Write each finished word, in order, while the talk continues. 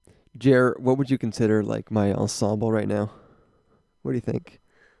Jer, what would you consider like my ensemble right now? What do you think?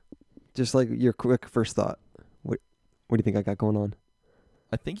 Just like your quick first thought. What do you think I got going on?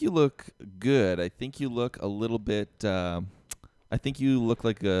 I think you look good. I think you look a little bit. I think you look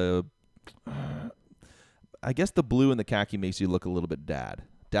like a. I guess the blue and the khaki makes you look a little bit dad.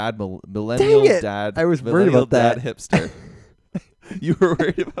 Millennial Dang it! dad. I was worried millennial about that. Dad hipster. You were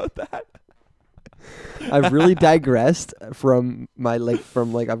worried about that? I've really digressed from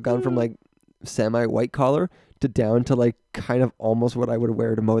I've gone from like semi white collar to down to like kind of almost what I would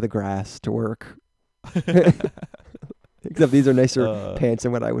wear to mow the grass to work. Except these are nicer pants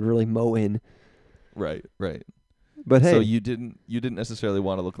than what I would really mow in. Right. But hey, so you didn't necessarily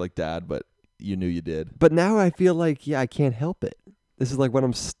want to look like dad, but you knew you did. But now I feel like I can't help it. This is like what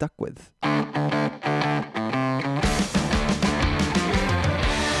I'm stuck with.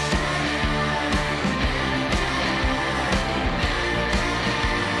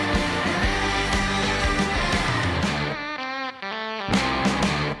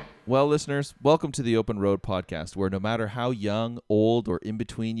 Well, listeners, welcome to the Open Road Podcast, where no matter how young, old, or in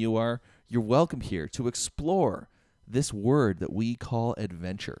between you are, you're welcome here to explore this word that we call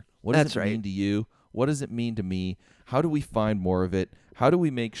adventure. What does it mean to you? What does it mean to me? How do we find more of it? How do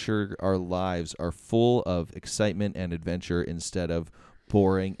we make sure our lives are full of excitement and adventure instead of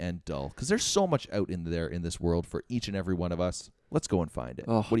boring and dull? Because there's so much out in there in this world for each and every one of us. Let's go and find it.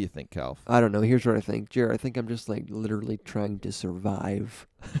 Oh, what do you think, Calv? I don't know. Here's what I think. Jared, I think I'm just like literally trying to survive.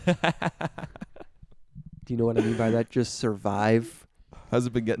 Do you know what I mean by that? Just survive. How's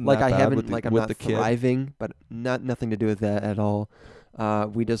it been getting like that I bad haven't with the, like I'm with not the kid? thriving, but nothing to do with that at all.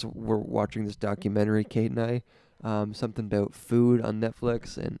 We're watching this documentary, Kate and I, something about food on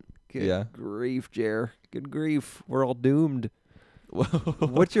Netflix, and good grief, Jer, good grief, we're all doomed.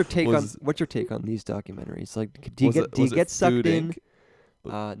 What's your take on these documentaries? Like, do you get sucked in?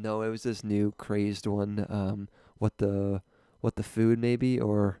 No, it was this new crazed one. What the food maybe,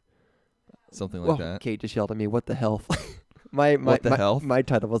 or something like that. Kate just yelled at me. What the health? What the health? My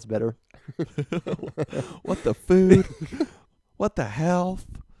title was better. What the food? What the health?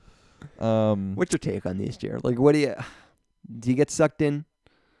 What's your take on these, Jared? Like, do you get sucked in?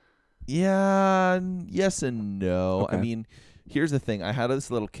 Yeah, yes and no. Okay. I mean, here's the thing. I had this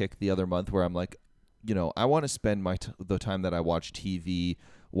little kick the other month where I'm like, I want to spend the time that I watch TV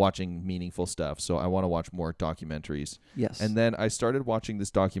watching meaningful stuff. So I want to watch more documentaries. Yes. And then I started watching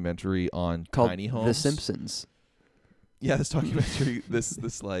this documentary on called tiny homes. The Simpsons. Yeah, this documentary,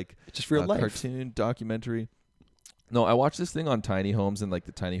 this like just real life cartoon documentary. No, I watched this thing on tiny homes and like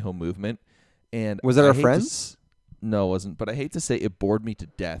the tiny home movement. And was that our friends? No, it wasn't. But I hate to say it bored me to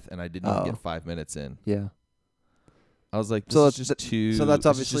death, and I didn't even get 5 minutes in. Yeah. I was like, this is just too. So that's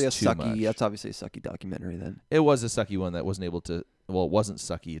obviously a sucky. That's obviously a sucky documentary then. It was a sucky one that wasn't able to. Well, it wasn't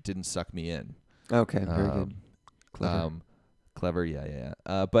sucky. It didn't suck me in. Okay, very good. Clever. Clever, yeah.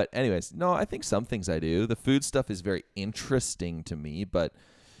 But anyways, no, I think some things I do. The food stuff is very interesting to me, but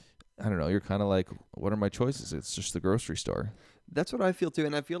I don't know. You're kind of like, what are my choices? It's just the grocery store. That's what I feel too,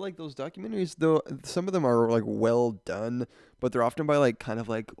 and I feel like those documentaries, though, some of them are like well done, but they're often by like kind of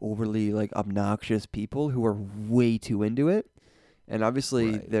like overly like obnoxious people who are way too into it, and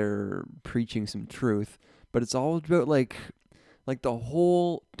obviously they're preaching some truth, but it's all about like the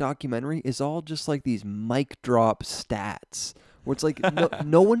whole documentary is all just like these mic drop stats, where it's like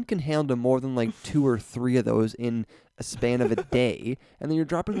no one can handle more than like 2 or 3 of those in a span of a day, and then you're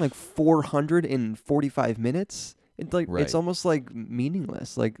dropping like 400 in 45 minutes. It's like it's almost like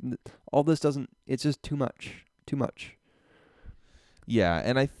meaningless. Like all this doesn't. It's just too much. Too much. Yeah,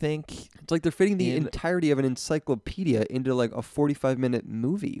 and I think it's like they're fitting the entirety of an encyclopedia into like a 45-minute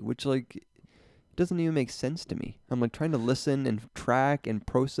movie, which like doesn't even make sense to me. I'm like trying to listen and track and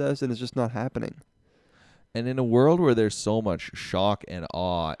process, and it's just not happening. And in a world where there's so much shock and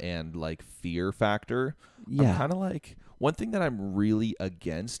awe and like fear factor, I'm kind of like, one thing that I'm really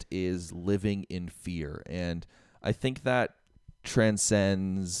against is living in fear, and I think that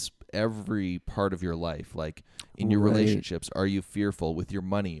transcends every part of your life. Like in your relationships, are you fearful? With your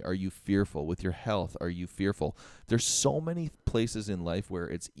money, are you fearful? With your health, are you fearful? There's so many places in life where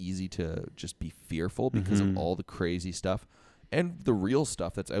it's easy to just be fearful because of all the crazy stuff and the real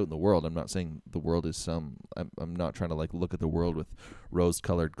stuff that's out in the world. I'm not saying the world is I'm not trying to like look at the world with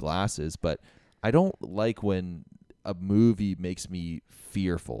rose-colored glasses, but I don't like when a movie makes me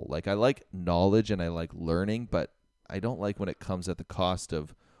fearful. Like I like knowledge and I like learning, but I don't like when it comes at the cost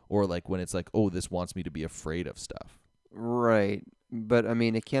of, or like when it's like, oh, this wants me to be afraid of stuff. Right. But I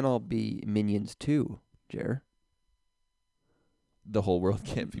mean, it can't all be Minions too, Jer. The whole world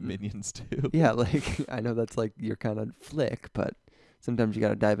can't be Minions too. Yeah, like I know that's like your kind of flick, but sometimes you got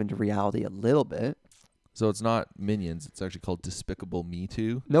to dive into reality a little bit. So it's not Minions. It's actually called Despicable Me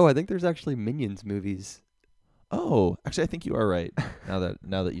 2. No, I think there's actually Minions movies. Oh, actually, I think you are right. now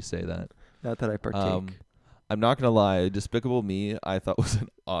that you say that. Not that I partake. I'm not gonna lie. Despicable Me, I thought was an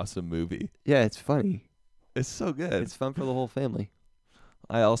awesome movie. Yeah, it's funny. It's so good. It's fun for the whole family.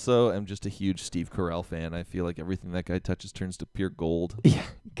 I also am just a huge Steve Carell fan. I feel like everything that guy touches turns to pure gold. Yeah,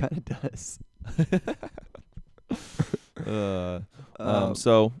 it kind of does.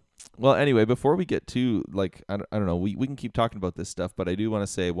 So, well, anyway, before we get to, like, I don't know, we can keep talking about this stuff, but I do want to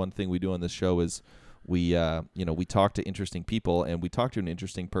say one thing we do on this show is we talk to interesting people, and we talked to an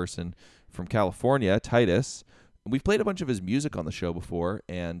interesting person from California, Titus. We've played a bunch of his music on the show before,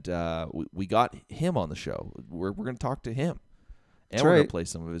 and we got him on the show. We're going to talk to him, and we're going to play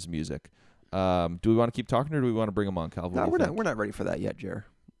some of his music. Do we want to keep talking, or do we want to bring him on, Calvin? No, we're not ready for that yet, Jer.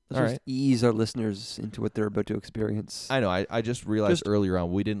 Let's All just right. ease our listeners into what they're about to experience. I know. I just realized earlier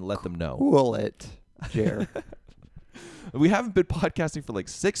on we didn't let them know. Cool it, Jer. We haven't been podcasting for like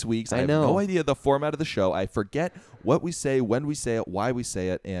 6 weeks. I have no idea the format of the show. I forget what we say, when we say it, why we say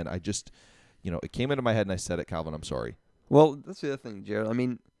it, and I just, it came into my head and I said it, Calvin. I'm sorry. Well, that's the other thing, Jared. I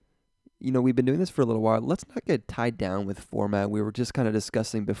mean, we've been doing this for a little while. Let's not get tied down with format. We were just kind of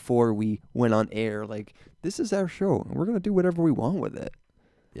discussing before we went on air, like, this is our show, and we're going to do whatever we want with it.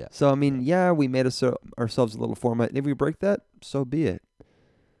 Yeah. So, I mean, we made ourselves a little format. And if we break that, so be it.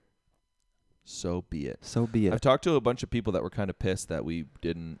 So be it. So be it. I've talked to a bunch of people that were kind of pissed that we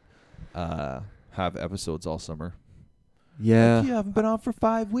didn't have episodes all summer. Yeah. Like, you haven't been on for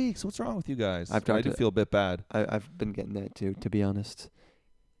 5 weeks. What's wrong with you guys? I do feel a bit bad. I've been getting that too, to be honest.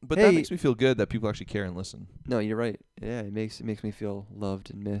 But that makes me feel good that people actually care and listen. No, you're right. Yeah, it makes me feel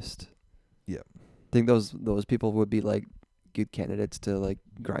loved and missed. Yeah. I think those people would be like good candidates to like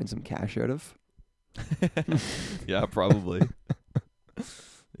grind some cash out of. Yeah, probably.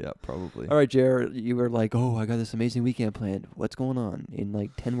 Yeah, probably. All right, Jared, you were like, oh, I got this amazing weekend planned. What's going on? In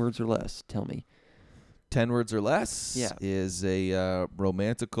like 10 words or less, tell me. 10 words or less is a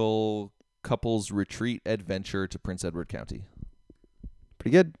romantical couples retreat adventure to Prince Edward County.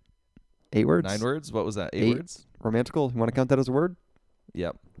 Pretty good. 8 words. 9 words? What was that? 8 words? Romantical. You want to count that as a word?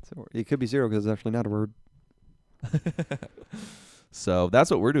 Yep. So it could be 0 because it's actually not a word. So that's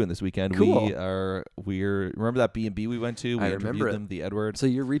what we're doing this weekend. Cool. We're remember that B&B we went to? I remember them, the Edward. So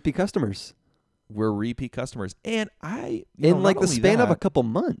you're repeat customers. We're repeat customers. And in like the span of a couple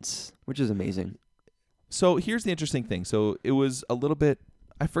months, which is amazing. So here's the interesting thing. So it was a little bit,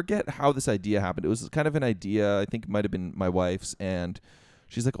 I forget how this idea happened. It was kind of an idea, I think it might have been my wife's, and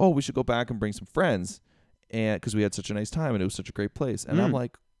she's like, oh, we should go back and bring some friends, and because we had such a nice time and it was such a great place. And I'm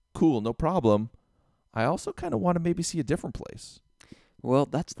like, cool, no problem. I also kind of want to maybe see a different place. Well,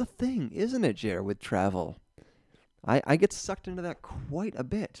 that's the thing, isn't it, Jer, with travel? I get sucked into that quite a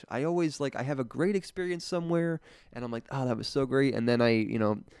bit. I always, I have a great experience somewhere, and I'm like, oh, that was so great. And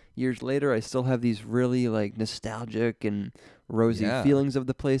then years later, I still have these really, nostalgic and rosy feelings of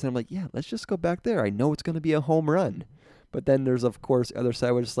the place. And I'm like, yeah, let's just go back there. I know it's going to be a home run. But then there's, of course, the other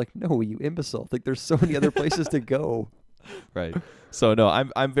side where it's like, no, you imbecile. There's so many other places to go. Right. So no,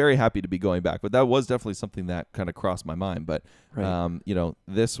 I'm very happy to be going back, but that was definitely something that kind of crossed my mind. But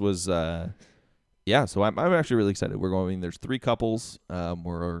this was so I'm actually really excited. We're going. There's 3 couples.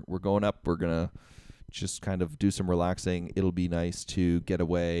 We're going up. We're gonna just kind of do some relaxing. It'll be nice to get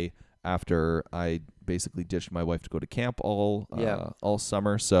away after I basically ditched my wife to go to camp all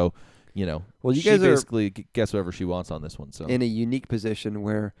summer. So well, you guys basically gets whatever she wants on this one. So in a unique position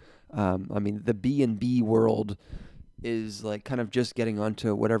where the B&B world is kind of just getting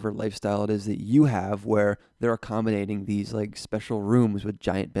onto whatever lifestyle it is that you have, where they're accommodating these special rooms with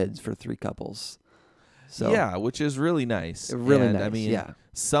giant beds for 3 couples. So yeah, which is really nice. Really and, nice. I mean,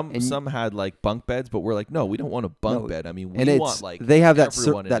 some had bunk beds, but we're like, no, we don't want a bunk bed. I mean, we want they have that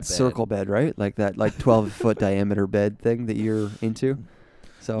circle bed, right? Like that 12-foot diameter bed thing that you're into.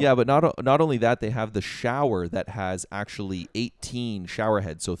 So yeah, but not only that, they have the shower that has actually 18 shower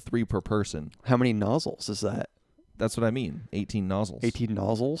heads, so 3 per person. How many nozzles is that? That's what I mean. 18 nozzles. 18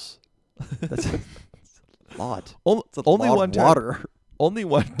 nozzles? That's a lot. Only lot one of water. Only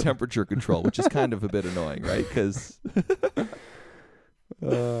one temperature control, which is kind of a bit annoying, right? Because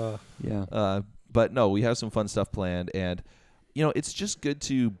but no, we have some fun stuff planned, and it's just good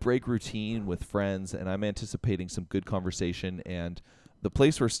to break routine with friends, and I'm anticipating some good conversation. And the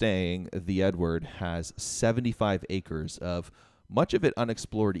place we're staying, the Edward, has 75 acres of much of it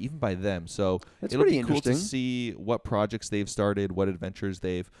unexplored, even by them. So it'll be cool to see what projects they've started, what adventures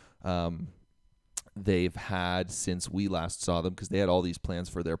they've had since we last saw them, because they had all these plans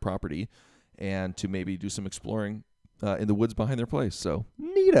for their property, and to maybe do some exploring in the woods behind their place. So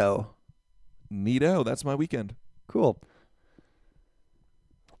Neato. That's my weekend. Cool.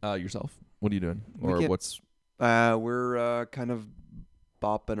 Yourself? What are you doing? Or Weekend- what's... We're kind of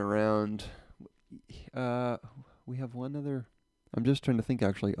bopping around. We have one other. I'm just trying to think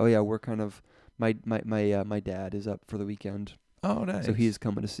actually. Oh yeah, we're kind of my dad is up for the weekend. Oh, nice. So he's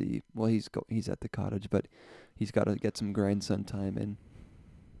coming to see. Well, he's at the cottage, but he's got to get some grandson time in.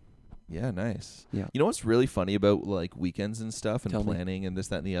 Yeah, nice. Yeah. You know what's really funny about like weekends and stuff and Tell me. planning and this,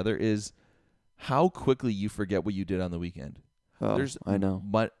 that, and the other is how quickly you forget what you did on the weekend. Oh, I know.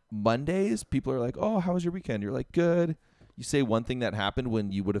 Mondays, people are like, "Oh, how was your weekend?" You're like, "Good." You say one thing that happened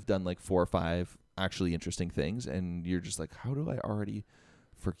when you would have done like 4 or 5 actually interesting things, and you're just like, "How do I already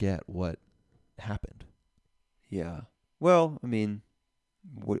forget what happened?" Yeah. Well, I mean,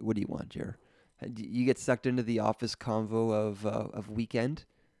 what do you want, Jer? You get sucked into the office convo of weekend?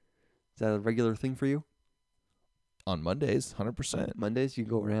 Is that a regular thing for you? On Mondays, 100%. Mondays, you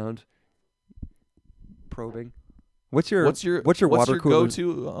go around probing. What's your water cooler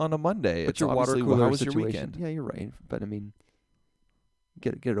go-to on a Monday? What's It's your water obviously, cooler how was situation? your weekend? Yeah, you're right. But I mean,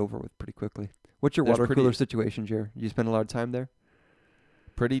 get it over with pretty quickly. What's your There's water cooler situation, Jer? You spend a lot of time there?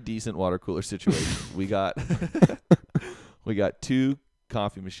 Pretty decent water cooler situation. we got 2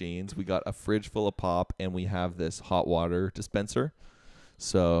 coffee machines. We got a fridge full of pop, and we have this hot water dispenser.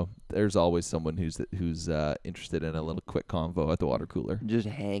 So there's always someone who's interested in a little quick convo at the water cooler. Just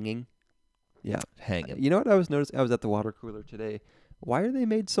hanging. Yeah. Hanging. You know what I was noticing? I was at the water cooler today. Why are they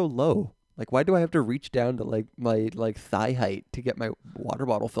made so low? Like, why do I have to reach down to like my thigh height to get my water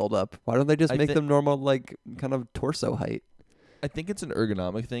bottle filled up? Why don't they just make them normal, like kind of torso height? I think it's an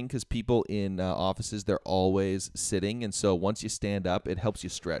ergonomic thing because people in offices, they're always sitting. And so once you stand up, it helps you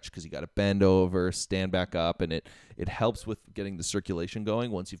stretch because you got to bend over, stand back up. And it helps with getting the circulation going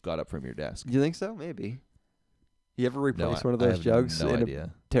once you've got up from your desk. Do you think so? Maybe. You ever replace one of I those have jugs no in idea.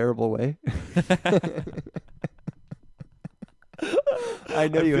 a terrible way? I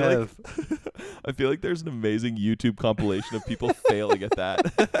know you have. I feel like there's an amazing YouTube compilation of people failing at that.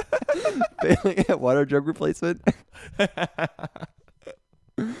 Failing at water jug replacement? That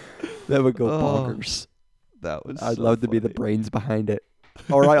would go bonkers. That was I'd so love to be the funny. brains behind it.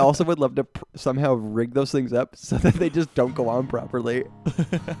 Or I also would love to somehow rig those things up so that they just don't go on properly.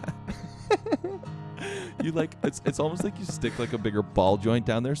 You like it's almost like you stick like a bigger ball joint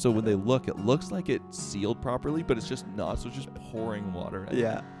down there, so when they look, it looks like it's sealed properly, but it's just not. So it's just pouring water.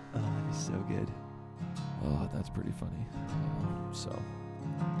 Yeah. Oh, that is so good. Oh, that's pretty funny. So,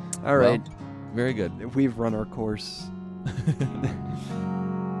 all right, very good. We've run our course.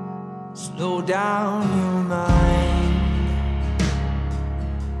 Slow down your mind.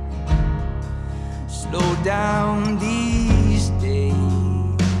 Slow down these days.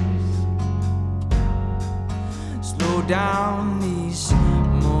 Slow down these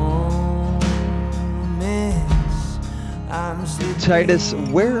moments. I'm sleeping. Titus,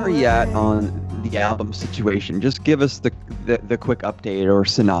 where are you at on the album situation? Just give us the quick update or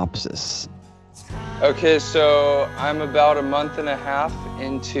synopsis. Okay, so I'm about a month and a half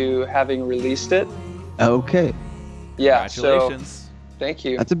into having released it. Okay. Yeah, Congratulations. so thank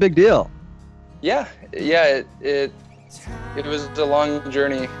you. That's a big deal. Yeah, it was a long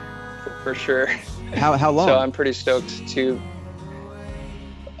journey for sure. How long? So I'm pretty stoked to.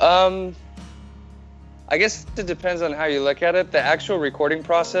 I guess it depends on how you look at it. The actual recording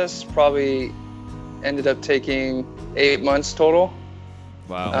process probably ended up taking 8 months total.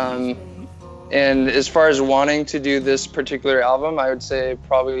 Wow. And as far as wanting to do this particular album, I would say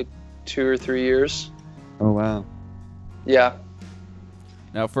probably 2 or 3 years. Oh, wow. Yeah.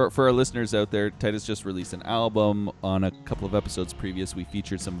 Now, for our listeners out there, Titus just released an album. On a couple of episodes previous, we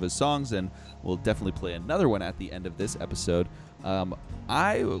featured some of his songs, and we'll definitely play another one at the end of this episode.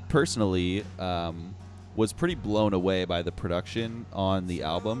 I personally was pretty blown away by the production on the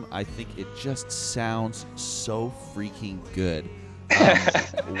album. I think it just sounds so freaking good.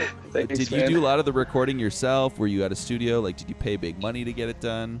 Thanks, did you man. do a lot of the recording yourself? Were you at a studio? Like, did you pay big money to get it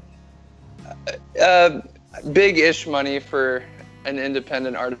done? Big-ish money for an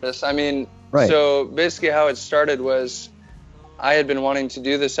independent artist. I mean, Right. So basically how it started was I had been wanting to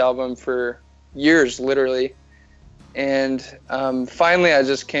do this album for years, literally. And finally I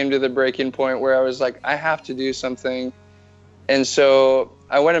just came to the breaking point where I was like, I have to do something. And so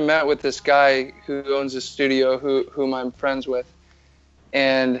I went and met with this guy who owns a studio whom I'm friends with,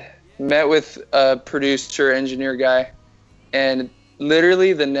 and met with a producer engineer guy. And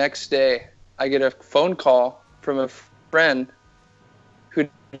literally the next day I get a phone call from a friend who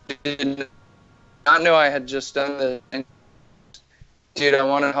did not know I had just done this. And, dude, I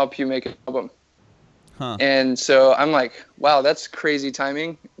want to help you make an album. And so I'm like, wow, that's crazy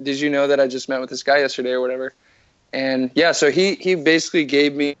timing. Did you know that I just met with this guy yesterday or whatever? And yeah, so he basically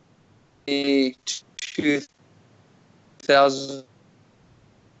gave me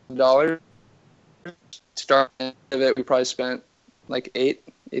 $2,000 start of it. We probably spent like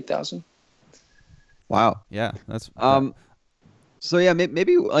 8,000. Wow. Yeah, that's So yeah,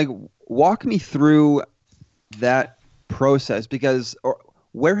 maybe like walk me through that process, because or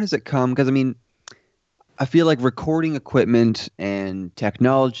where has it come? Because I mean, I feel like recording equipment and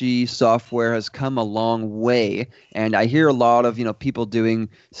technology, software has come a long way, and I hear a lot of people doing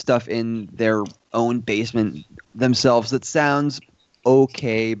stuff in their own basement themselves that sounds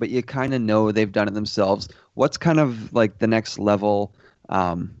okay, but you kind of know they've done it themselves. What's kind of like the next level,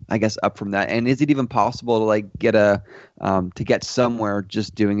 I guess, up from that? And is it even possible to like get to get somewhere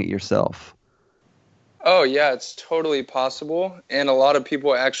just doing it yourself? Oh yeah, it's totally possible, and a lot of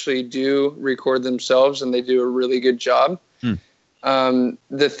people actually do record themselves, and they do a really good job.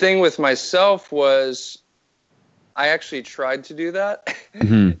 The thing with myself was, I actually tried to do that,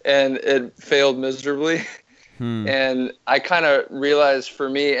 and it failed miserably. And I kind of realized for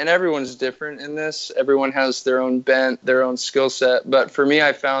me, and everyone's different in this, everyone has their own bent, their own skill set. But for me,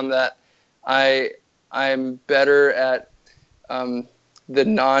 I found that I'm better at the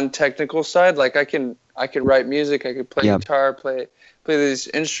non-technical side. Like I could write music, I could play guitar, play these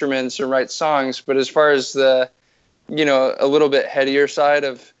instruments and write songs. But as far as the, a little bit headier side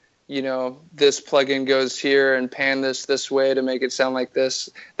of, this plugin goes here and pan this way to make it sound like this,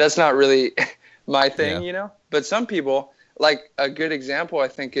 that's not really my thing, But some people, like a good example, I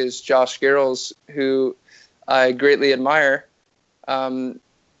think, is Josh Garrels, who I greatly admire.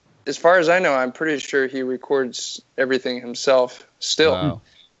 As far as I know, I'm pretty sure he records everything himself still.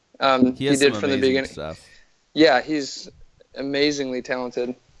 Wow. He did from the beginning. Stuff. Yeah, he's amazingly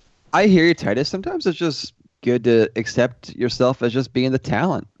talented. I hear you, Titus. Sometimes it's just good to accept yourself as just being the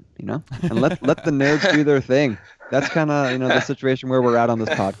talent, and let the nerds do their thing. That's kind of the situation where we're at on this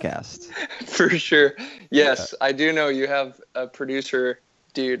podcast. For sure. Yes, I do know you have a producer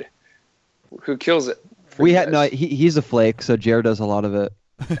dude who kills it. He's a flake, so Jared does a lot of it.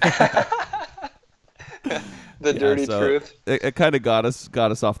 The dirty truth. It kind of got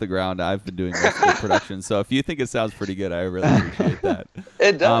us off the ground. I've been doing most of the production, so if you think it sounds pretty good, I really appreciate that.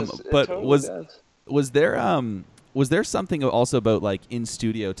 It does. But it totally does. Was there something also about like in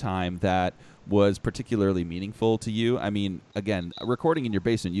studio time that was particularly meaningful to you? I mean, again, recording in your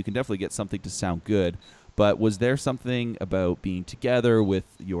basement, you can definitely get something to sound good, but was there something about being together with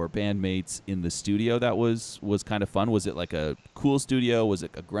your bandmates in the studio that was kind of fun? Was it like a cool studio? Was it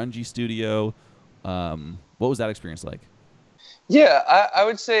a grungy studio? What was that experience like? Yeah, I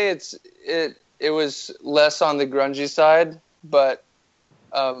would say it was less on the grungy side, but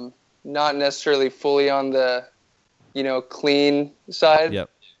not necessarily fully on the clean side. Yep.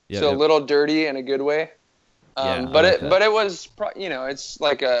 So a little dirty in a good way. But it was it's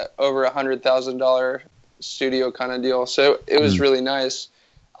like a over $100,000 studio kind of deal. So it was really nice.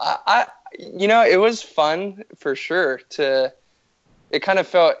 It was fun for sure. It kind of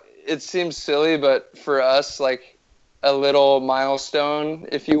felt, it seems silly, but for us, like a little milestone,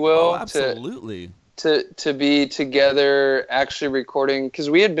 if you will. Oh, absolutely. To be together actually recording, because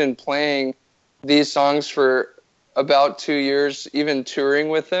we had been playing these songs for about 2 years, even touring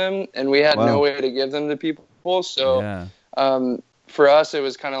with them, and we had no way to give them to people. So for us, it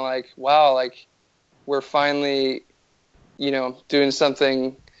was kind of like, wow, like we're finally, doing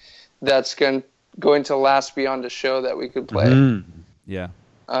something that's going to last beyond a show that we could play. Yeah.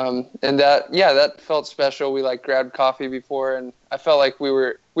 And that felt special. We like grabbed coffee before, and I felt like we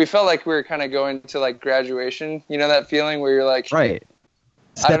were kind of going to like graduation. You know that feeling where you're like, right.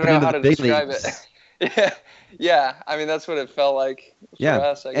 I don't know how to describe it. Yeah. I mean, that's what it felt like for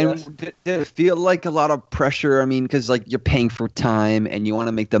us, I guess. And did it feel like a lot of pressure? I mean, because like you're paying for time and you want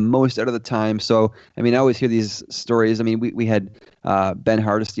to make the most out of the time. So, I mean, I always hear these stories. I mean, we had Ben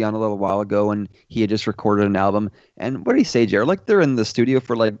Hardesty on a little while ago, and he had just recorded an album. And what did he say, Jared? Like they're in the studio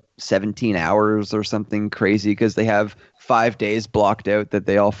for like 17 hours or something crazy because they have 5 days blocked out that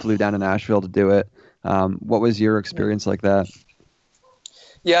they all flew down to Nashville to do it. What was your experience like that?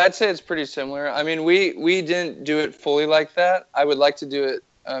 Yeah, I'd say it's pretty similar. I mean, we didn't do it fully like that. I would like to do it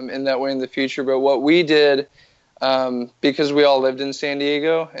in that way in the future. But what we did, because we all lived in San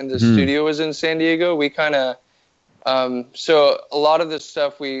Diego and the studio was in San Diego, we kind of so a lot of this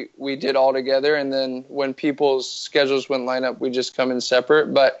stuff we did all together. And then when people's schedules wouldn't line up, we just come in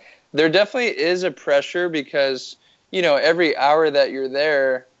separate. But there definitely is a pressure because, every hour that you're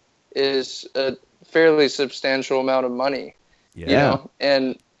there is a fairly substantial amount of money.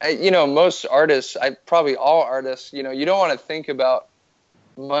 And most artists, probably all artists, you don't want to think about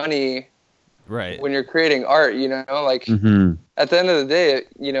money Right. when you're creating art, like at the end of the day,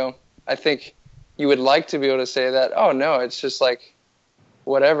 I think you would like to be able to say that, oh no, it's just like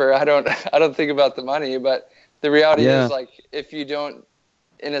whatever. I don't think about the money, but the reality is like, if you don't,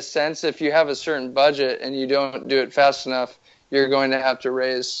 in a sense, if you have a certain budget and you don't do it fast enough, you're going to have to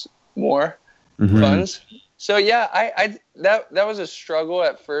raise more funds. So yeah, that was a struggle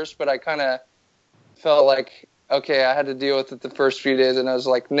at first, but I kind of felt like, okay, I had to deal with it the first few days, and I was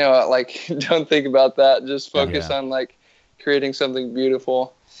like, no, like, don't think about that. Just focus on like creating something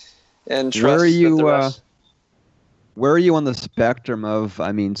beautiful and trust that the rest. Where are you on the spectrum of,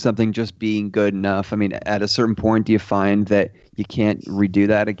 something just being good enough? At a certain point, do you find that you can't redo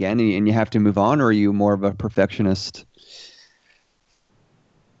that again and you have to move on, or are you more of a perfectionist?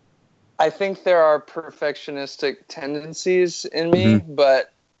 I think there are perfectionistic tendencies in me,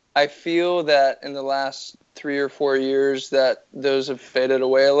 but I feel that in the last 3 or 4 years that those have faded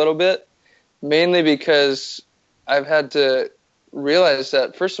away a little bit, mainly because I've had to realize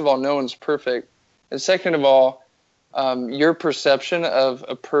that, first of all, no one's perfect. And second of all, your perception of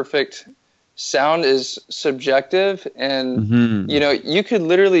a perfect sound is subjective. And, you could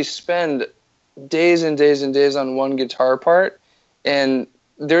literally spend days and days and days on one guitar part, and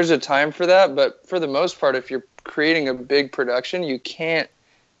there's a time for that. But for the most part, if you're creating a big production, you can't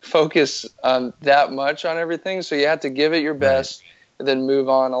focus that much on everything. So you have to give it your best and then move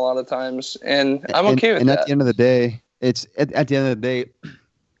on a lot of times. And I'm okay with that. And at the end of the day,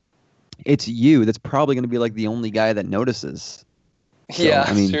 it's you that's probably going to be like the only guy that notices. So,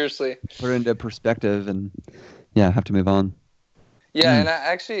 seriously. Put it into perspective and have to move on. Yeah, and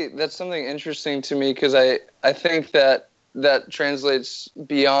actually that's something interesting to me, because I think that translates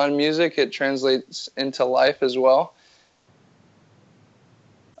beyond music. It translates into life as well.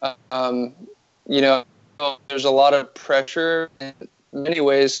 There's a lot of pressure in many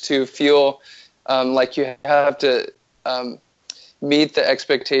ways to feel like you have to meet the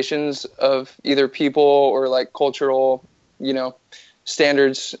expectations of either people or like cultural,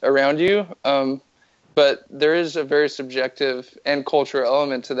 standards around you. But there is a very subjective and cultural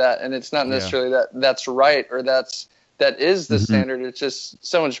element to that. And it's not necessarily that's right or that is the standard. It's just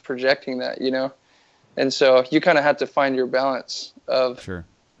someone's projecting that, And so you kind of have to find your balance of,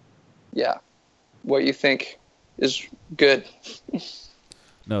 what you think is good.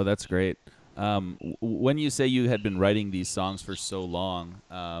 No, that's great. When you say you had been writing these songs for so long,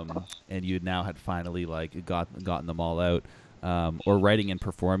 and you now had finally like gotten them all out, or writing and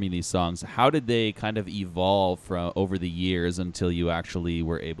performing these songs, how did they kind of evolve from over the years until you actually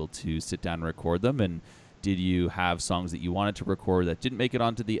were able to sit down and record them? And did you have songs that you wanted to record that didn't make it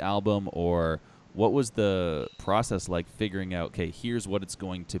onto the album, or what was the process like figuring out, okay, here's what it's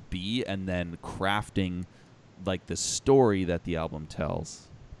going to be, and then crafting like the story that the album tells?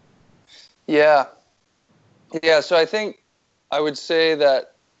 Yeah. So I think I would say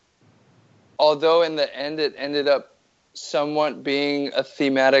that although in the end it ended up somewhat being a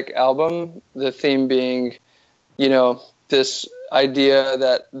thematic album, the theme being, this idea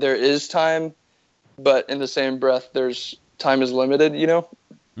that there is time, but in the same breath, time is limited,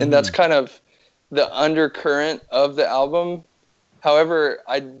 and that's kind of the undercurrent of the album. However,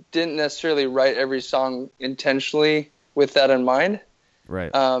 I didn't necessarily write every song intentionally with that in mind.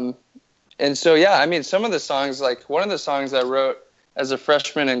 Right. And so, some of the songs, like one of the songs I wrote as a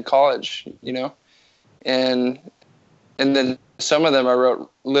freshman in college, and then some of them I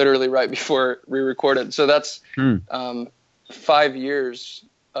wrote literally right before we recorded. So that's 5 years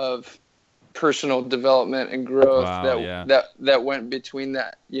of personal development and growth that went between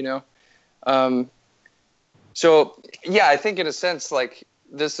that, So I think in a sense, like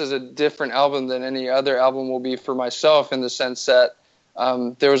this is a different album than any other album will be for myself, in the sense that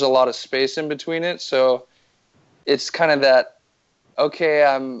there was a lot of space in between it. So it's kind of that, okay,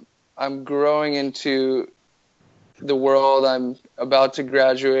 I'm growing into the world, I'm about to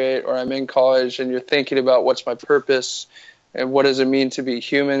graduate, or I'm in college, and you're thinking about what's my purpose and what does it mean to be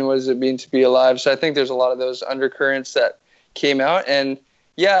human? What does it mean to be alive? So I think there's a lot of those undercurrents that came out. And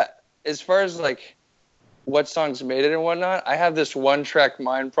as far as like what songs made it and whatnot, I have this one track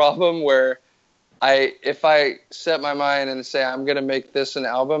mind problem where if I set my mind and say I'm going to make this an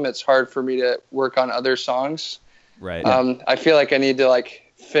album, it's hard for me to work on other songs. Right. I feel like I need to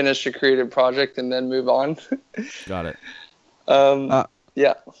like finish a creative project and then move on. Got it.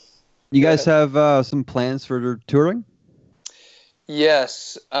 Yeah. You guys have some plans for touring?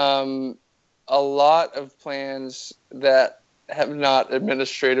 Yes. A lot of plans that have not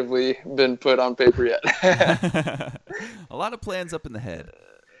administratively been put on paper yet. A lot of plans up in the head.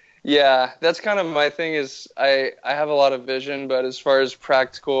 Yeah, that's kind of my thing is I have a lot of vision, but as far as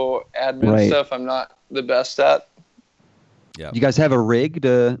practical admin Right. stuff, I'm not the best at. Yeah. You guys have a rig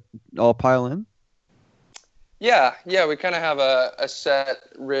to all pile in? Yeah, we kind of have a set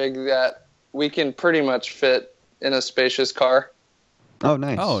rig that we can pretty much fit in a spacious car. Oh,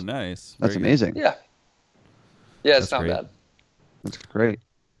 nice. Oh, nice. That's Very good. amazing. Yeah. Yeah, it's That's not great. bad. That's great.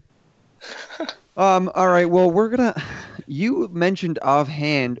 All right. Well, you mentioned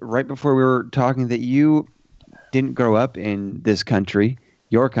offhand right before we were talking that you didn't grow up in this country,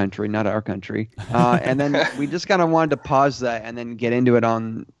 your country, not our country. And then we just kind of wanted to pause that and then get into it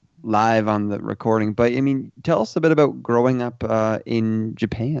on live on the recording. But I mean, tell us a bit about growing up in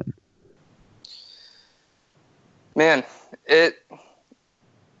Japan. Man,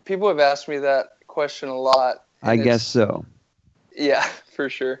 people have asked me that question a lot. I and guess so. Yeah, for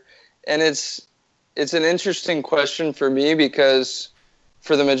sure. And it's an interesting question for me because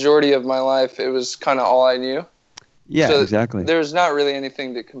for the majority of my life, it was kind of all I knew. Yeah, So exactly. There's not really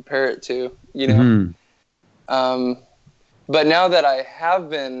anything to compare it to, you know. Mhm. But now that I have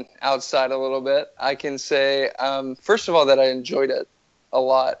been outside a little bit, I can say, first of all, that I enjoyed it a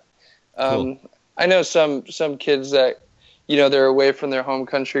lot. Cool. I know some kids that, you know, they're away from their home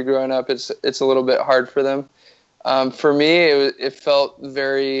country growing up. It's a little bit hard for them. For me, it felt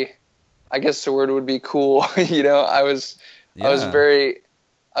very, I guess the word would be cool. You know, I was very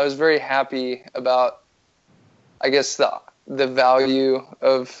happy about, I guess the value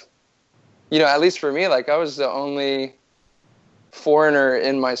of, you know, at least for me, like I was the only foreigner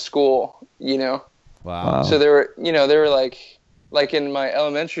in my school, you know. Wow. So there were like in my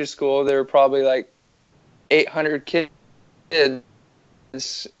elementary school, there were probably like 800 kids,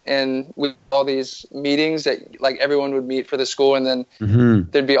 and with all these meetings that like everyone would meet for the school, and then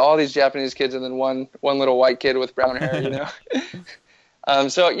there'd be all these Japanese kids, and then one little white kid with brown hair, you know.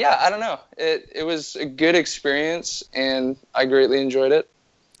 So yeah, I don't know. It was a good experience, and I greatly enjoyed it.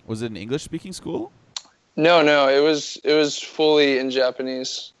 Was it an English-speaking school? No, it was fully in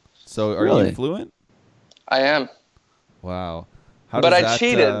Japanese. So are Really? you fluent? I am. Wow. But I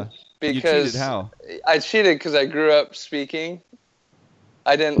cheated because you cheated how? I cheated because I grew up speaking.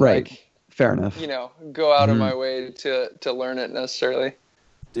 I didn't Right. Fair enough. you know, go out of my way to learn it necessarily.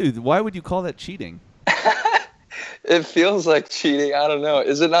 Dude, why would you call that cheating? It feels like cheating. I don't know.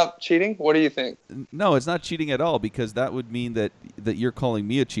 Is it not cheating? What do you think? No, it's not cheating at all because that would mean that you're calling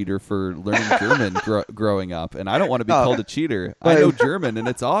me a cheater for learning German growing up, and I don't want to be called a cheater. I know German, and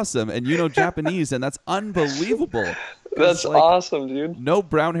it's awesome, and you know Japanese, and that's unbelievable. That's like, awesome, dude. No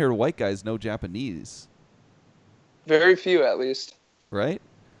brown-haired white guys know Japanese, Very few, at least. right?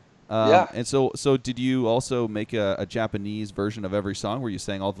 Yeah. And so did you also make a Japanese version of every song where you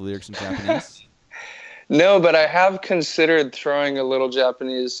sang all the lyrics in Japanese? No, but I have considered throwing a little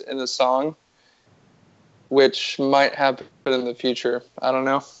Japanese in the song, which might happen in the future. I don't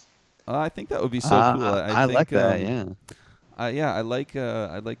know. I think that would be so cool. I think, like that. Yeah. Yeah, I like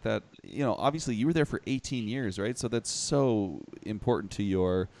that. You know, obviously you were there for 18 years, right? So that's so important to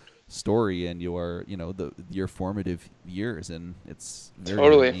your story and your, you know, your formative years, and it's very,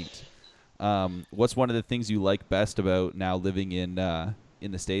 Totally. very neat. What's one of the things you like best about now living in the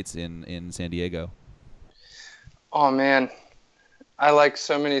States in San Diego? Oh man, I like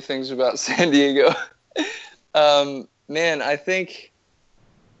so many things about San Diego. Man, I think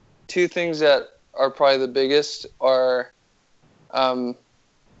two things that are probably the biggest are,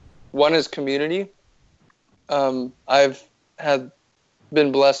 one is community. I've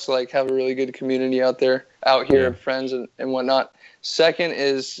been blessed to like have a really good community out here of friends and whatnot. Second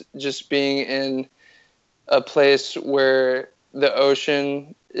is just being in a place where the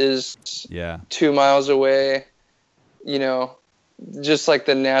ocean is 2 miles away. You know, just like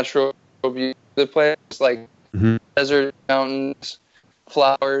the natural beauty of the place, like desert, mountains,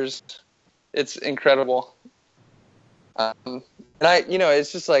 flowers. It's incredible. And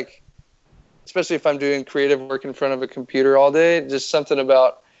it's just like, especially if I'm doing creative work in front of a computer all day, just something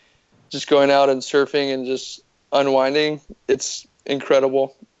about just going out and surfing and just unwinding. It's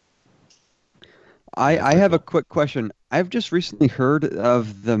incredible. I have a quick question. I've just recently heard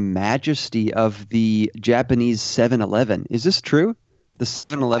of the majesty of the Japanese 7-Eleven. Is this true? The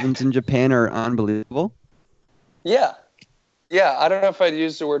 7-Elevens in Japan are unbelievable. Yeah. I don't know if I'd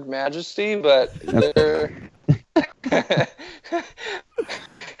use the word majesty, but they're...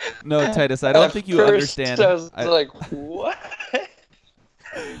 No, Titus, I don't think you understand. I was like, what?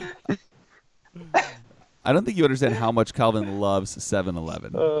 I don't think you understand how much Calvin loves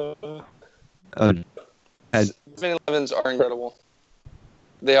 7-Eleven. 7-Elevens are incredible.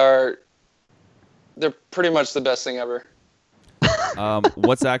 They're pretty much the best thing ever.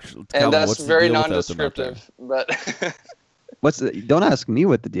 What's actually And Calvin, that's what's the very deal without them out there? nondescriptive. But Don't ask me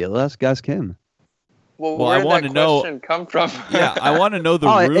what the deal is. Ask him. well, Well, where I did wanna that know- question come from? Yeah, I want to know the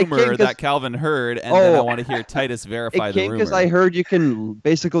Oh, it came rumor 'cause- that Calvin heard, and then I Oh. want to hear Titus verify It the came rumor. because I heard you can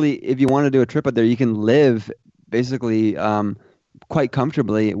basically, if you want to do a trip out there, you can live basically quite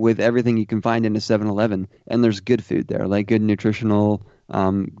comfortably with everything you can find in a 7-Eleven, and there's good food there, like good nutritional,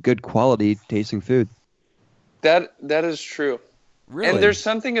 good quality tasting food. That is true. Really? And there's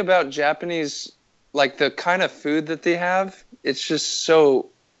something about Japanese, like the kind of food that they have. It's just so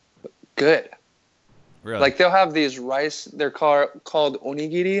good. Really? Like they'll have these rice. They're called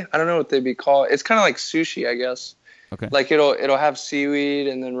onigiri. I don't know what they'd be called. It's kind of like sushi, I guess. Okay. Like it'll have seaweed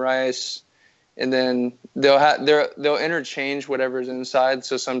and then rice, and then they'll interchange whatever's inside.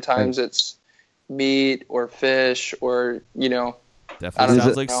 So sometimes it's meat or fish or Definitely don't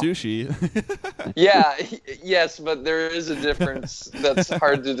sounds like know. sushi. Yeah, yes, but there is a difference that's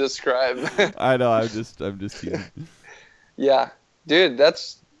hard to describe. I know. I'm just teasing. Yeah, dude,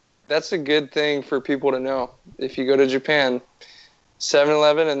 that's a good thing for people to know. If you go to Japan,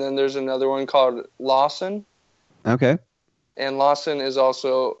 7-Eleven, and then there's another one called Lawson, Okay. and Lawson is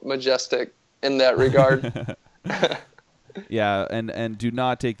also majestic in that regard. Yeah, and do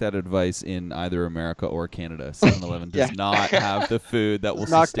not take that advice in either America or Canada. 7-Eleven does Yeah. not have the food that will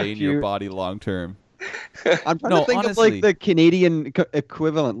Not sustain your cute. body long term. I'm trying No, to think of honestly. like the Canadian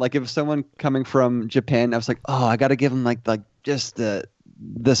equivalent. Like if someone coming from Japan, I was like, oh, I got to give them like just the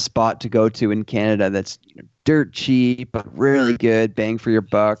spot to go to in Canada that's dirt cheap but really good, bang for your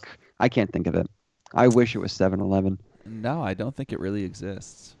buck. I can't think of it. I wish it was 7-Eleven. No, I don't think it really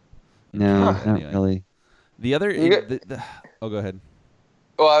exists. No, Huh. not Anyway. really. The other, You get- oh, go ahead.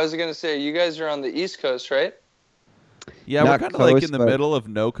 Well, I was gonna say you guys are on the East Coast, right? Yeah, Not we're kind of like coast, in the but- middle of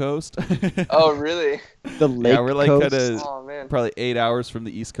no coast. Oh, really? The lake Yeah, we're like coast. kinda- Oh man. Probably 8 hours from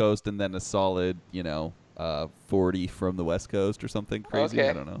the East Coast, and then a solid, 40 from the West Coast or something crazy. Okay.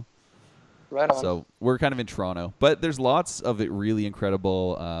 I don't know. Right on. So we're kind of in Toronto, but there's lots of really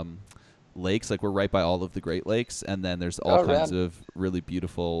incredible lakes. Like we're right by all of the Great Lakes, and then there's all Oh, kinds rad. of really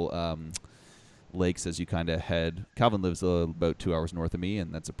beautiful lakes as you kind of head. Calvin lives about 2 hours north of me,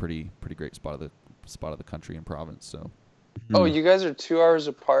 and that's a pretty great spot of the country and province. So Oh, you guys are 2 hours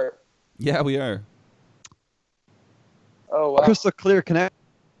apart. yeah, we are. Oh wow. Crystal clear connection,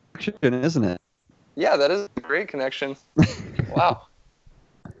 isn't it? Yeah, that is a great connection. Wow.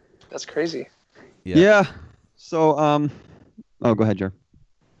 That's crazy. Yeah. So, oh, go ahead, Jer.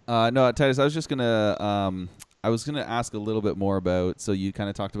 No, Titus, I was just gonna ask a little bit more about. So you kind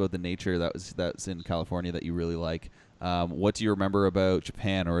of talked about the nature that's in California that you really like. What do you remember about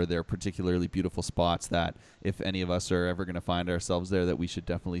Japan, or are there particularly beautiful spots that, if any of us are ever going to find ourselves there, that we should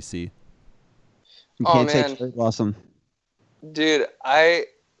definitely see? You Oh, can't say man. cherry blossom. Dude,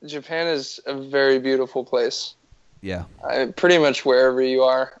 Japan is a very beautiful place. Yeah. Pretty much wherever you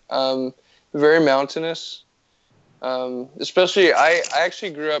are. Very mountainous. Especially, I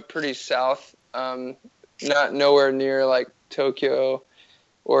actually grew up pretty south, not nowhere near like Tokyo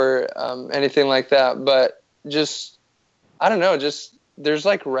or anything like that. But just, I don't know, just there's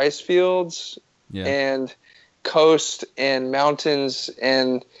like rice fields Yeah. and coast and mountains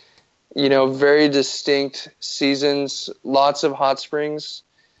and very distinct seasons, lots of hot springs,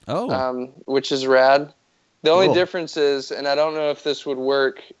 which is rad. The only Cool. difference is, and I don't know if this would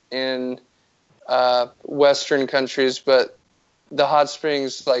work in Western countries, but the hot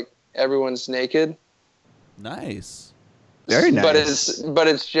springs, like everyone's naked. Nice. Very nice. But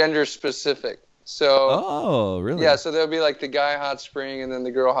it's gender specific. So Oh, really? yeah, so there'll be like the guy hot spring and then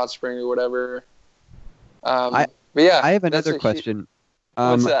the girl hot spring or whatever. I But yeah, have that's another a question.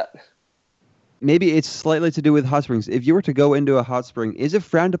 What's that? Maybe it's slightly to do with hot springs. If you were to go into a hot spring, is it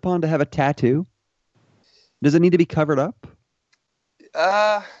frowned upon to have a tattoo? Does it need to be covered up?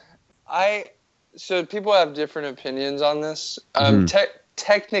 So people have different opinions on this. Mhm.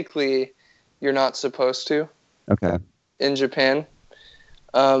 Technically, you're not supposed to Okay. in Japan.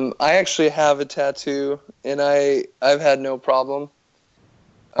 I actually have a tattoo, and I've had no problem.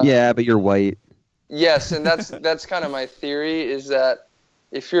 Yeah, but you're white. Yes, and that's kind of my theory is that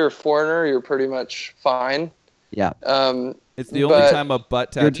if you're a foreigner, you're pretty much fine. Yeah. It's the only but- time a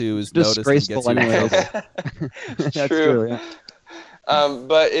butt You're tattoo is noticed and gets you disgraceful in anyways. trouble. That's True. true. Yeah.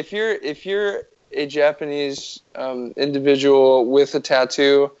 But if you're a Japanese individual with a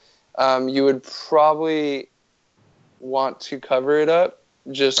tattoo, you would probably want to cover it up.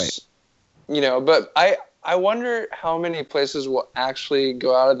 Just but I wonder how many places will actually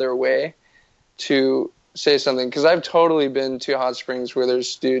go out of their way to say something, because I've totally been to hot springs where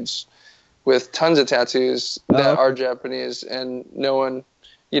there's dudes with tons of tattoos that okay. are Japanese, and no one,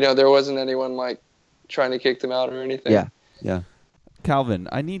 there wasn't anyone like trying to kick them out or anything. Yeah. Calvin,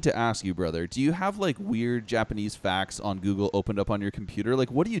 I need to ask you, brother. Do you have like weird Japanese facts on Google opened up on your computer?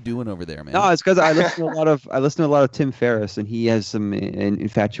 Like, what are you doing over there, man? No, it's because I listen to a lot of Tim Ferriss, and he has some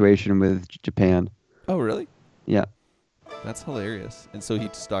infatuation with Japan. Oh, really? Yeah. That's hilarious. And so he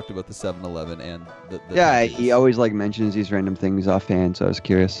just talked about the 7-Eleven and the Yeah, tattoos. he always like mentions these random things offhand, so I was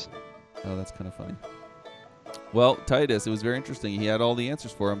curious. Oh, that's kind of funny. Well, Titus, it was very interesting. He had all the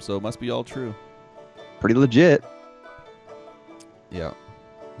answers for him, so it must be all true. Pretty legit. Yeah.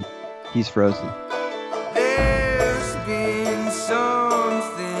 He's frozen. There's been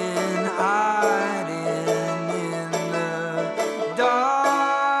something hiding in the dark,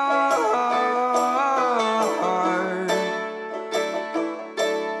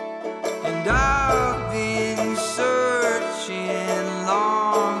 and I've been searching,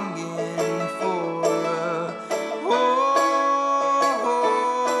 longing for a home.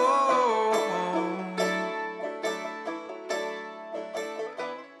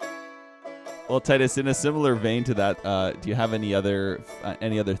 Well, Titus, in a similar vein to that, do you have any other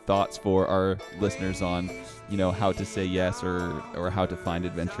thoughts for our listeners on, how to say yes or how to find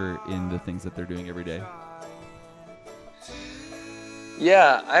adventure in the things that they're doing every day?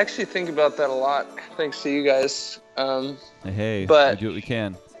 Yeah, I actually think about that a lot, thanks to you guys. Hey, But- we do what we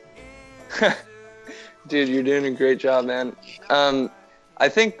can. Dude, you're doing a great job, man. I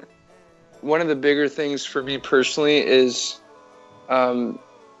think one of the bigger things for me personally is,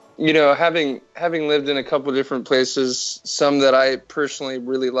 having lived in a couple different places, some that I personally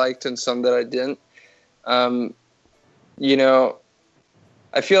really liked and some that I didn't.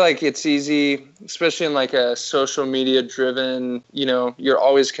 I feel like it's easy, especially in like a social media driven, you're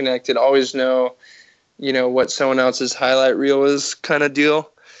always connected, always know, what someone else's highlight reel is kind of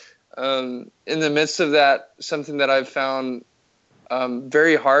deal. In the midst of that, something that I've found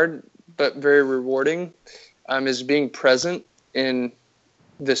very hard but very rewarding is being present in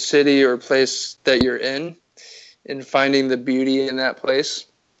the city or place that you're in and finding the beauty in that place.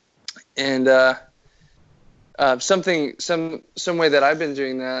 And some way that I've been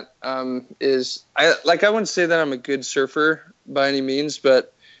doing that is I wouldn't say that I'm a good surfer by any means,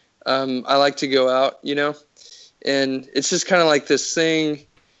 but I like to go out, and it's just kind of like this thing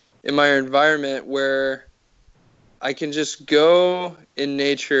in my environment where I can just go in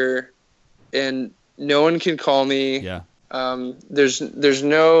nature and no one can call me. Yeah. There's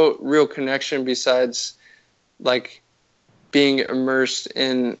no real connection besides like being immersed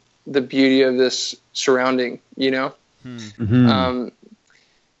in the beauty of this surrounding, Mm-hmm.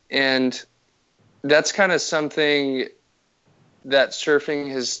 And that's kind of something that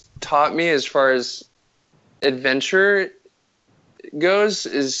surfing has taught me as far as adventure goes,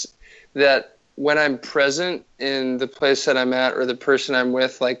 is that when I'm present in the place that I'm at or the person I'm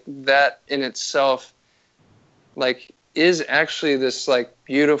with, like that in itself, like is actually this like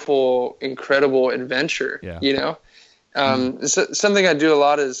beautiful, incredible adventure, Yeah. It's something I do a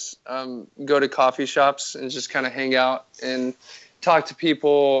lot is go to coffee shops and just kind of hang out and talk to people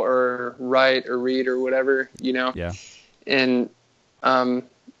or write or read or whatever, Yeah. And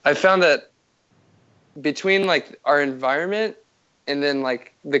I found that between like our environment and then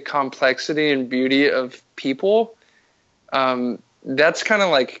like the complexity and beauty of people, that's kind of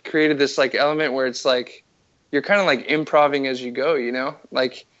like created this like element where it's like you're kind of like improvising as you go,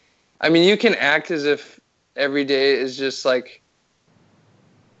 like, I mean, you can act as if every day is just like,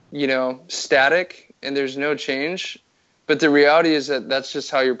 static and there's no change, but the reality is that that's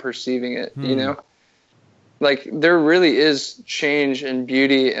just how you're perceiving it, like there really is change and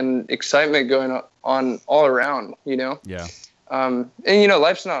beauty and excitement going on all around, Yeah. and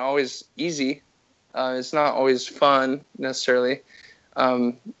life's not always easy. It's not always fun necessarily.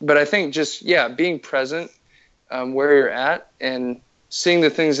 But I think just, being present where you're at and seeing the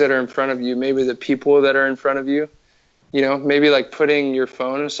things that are in front of you, maybe the people that are in front of you, maybe like putting your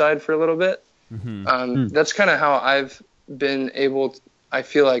phone aside for a little bit. Mm-hmm. That's kind of how I've been able, I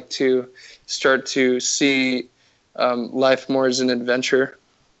feel like, to start to see life more as an adventure.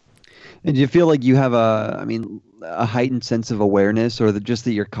 And do you feel like you have a heightened sense of awareness, or just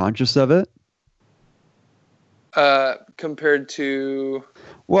that you're conscious of it? Compared to,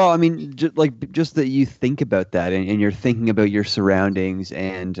 Well, I mean, just that you think about that, and you're thinking about your surroundings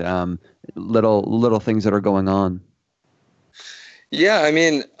and little things that are going on. yeah, I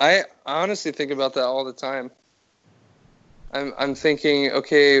mean, I honestly think about that all the time. I'm thinking,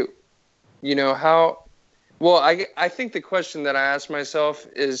 okay, how. Well, I think the question that I ask myself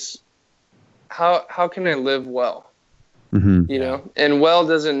is, how can I live well? Mm-hmm. you know. And well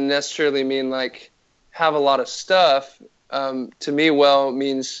doesn't necessarily mean like have a lot of stuff. To me, well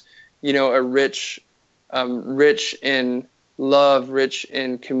means, you know, a rich in love, rich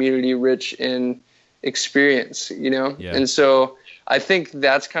in community, rich in experience, you know. Yeah. And so I think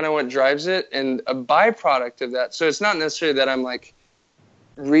that's kind of what drives it, and a byproduct of that. So it's not necessarily that I'm like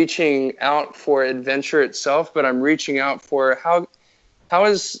reaching out for adventure itself, but I'm reaching out for how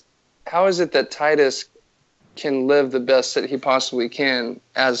is it that Titus can live the best that he possibly can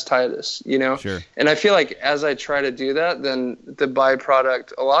as Titus, you know? Sure. And I feel like as I try to do that, then the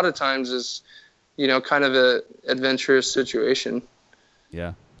byproduct a lot of times is, you know, kind of a adventurous situation.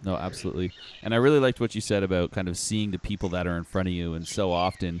 Yeah. No, absolutely. And I really liked what you said about kind of seeing the people that are in front of you. And so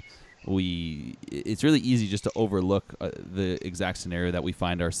often it's really easy just to overlook the exact scenario that we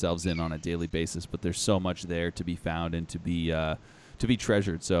find ourselves in on a daily basis. But there's so much there to be found and to be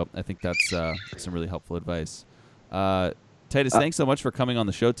treasured. So I think that's some really helpful advice. Titus, thanks so much for coming on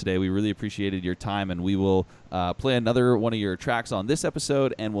the show today. We really appreciated your time, and we will play another one of your tracks on this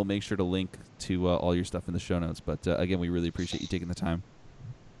episode, and we'll make sure to link to all your stuff in the show notes. But again, we really appreciate you taking the time.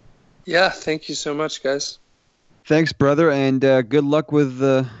 Yeah, thank you so much, guys. Thanks, brother, and good luck with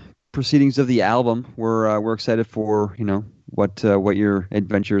the proceedings of the album. We're excited for, you know, what your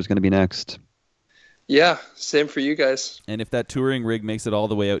adventure is going to be next. Yeah, same for you guys. And if that touring rig makes it all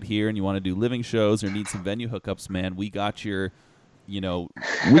the way out here and you want to do living shows or need some venue hookups, man, we got your, you know...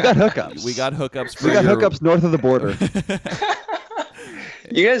 We got hookups. We got hookups. We got hookups north of the border.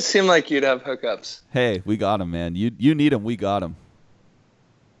 You guys seem like you'd have hookups. Hey, we got them, man. You need them, we got them.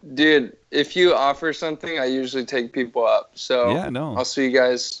 Dude, if you offer something, I usually take people up. So yeah, no. I'll see you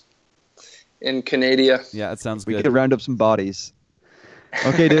guys in Canada. Yeah, it sounds We good. could round up some bodies.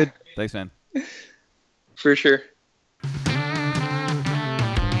 Okay, dude. Thanks, man. For sure.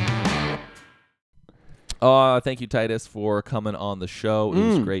 Thank you, Titus, for coming on the show. It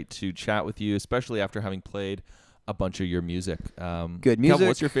was great to chat with you, especially after having played a bunch of your music. Good music. Calvin,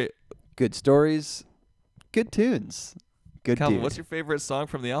 what's your good stories, good tunes. Good Calvin, dude. what's your favorite song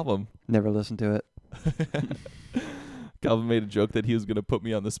from the album? Never listened to it. Calvin made a joke that he was going to put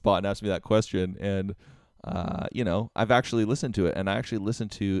me on the spot and ask me that question, and you know, I've actually listened to it, and I actually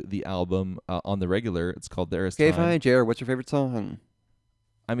listened to the album on the regular. It's called There Is Time. Okay, fine, Jared. What's your favorite song?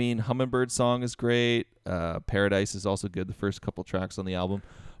 I mean, Hummingbird song is great. Paradise is also good, the first couple tracks on the album.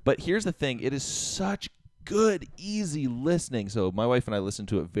 But here's the thing. It is such good, easy listening. So my wife and I listen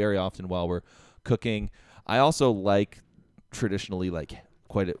to it very often while we're cooking. I also like traditionally like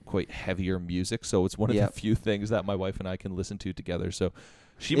quite heavier music. So it's one of the few things that my wife and I can listen to together. So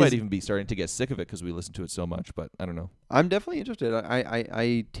she might even be starting to get sick of it because we listen to it so much, but I don't know. I'm definitely interested.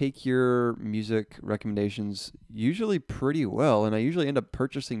 I take your music recommendations usually pretty well, and I usually end up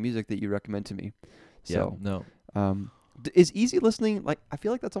purchasing music that you recommend to me. So, no. Is easy listening, like, I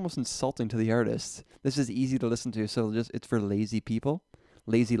feel like that's almost insulting to the artist. This is easy to listen to, so it's for lazy people,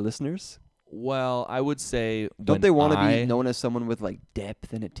 lazy listeners. Well, I would say don't they want to be known as someone with like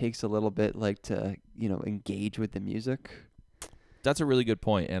depth, and it takes a little bit like to, you know, engage with the music? That's a really good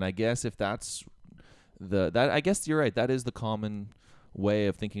point, and I guess if that's I guess you're right. That is the common way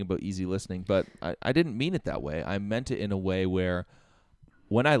of thinking about easy listening, but I didn't mean it that way. I meant it in a way where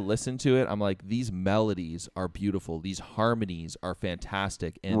when I listen to it, I'm like, these melodies are beautiful, these harmonies are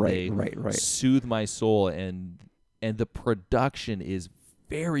fantastic, and they soothe my soul, and the production is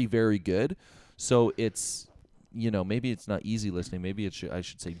very, very good. So it's, you know, maybe it's not easy listening. Maybe I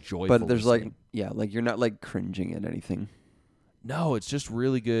should say joyful. But there's listening. like you're not like cringing at anything. No, it's just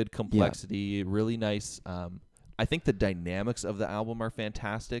really good complexity, really nice. I think the dynamics of the album are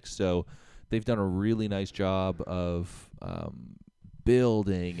fantastic. So they've done a really nice job of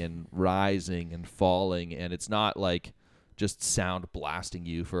building and rising and falling, and it's not like just sound blasting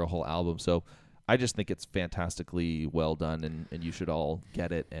you for a whole album. So I just think it's fantastically well done, and you should all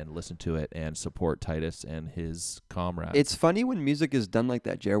get it and listen to it and support Titus and his comrades. It's funny when music is done like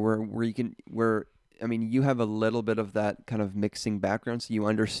that, Jared, where I mean, you have a little bit of that kind of mixing background, so you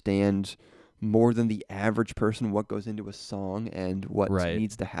understand more than the average person what goes into a song and what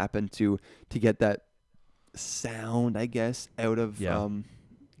needs to happen to get that sound, I guess, out of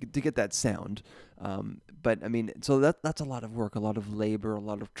to get that sound. But I mean, so that's a lot of work, a lot of labor, a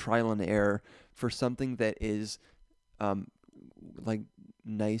lot of trial and error for something that is like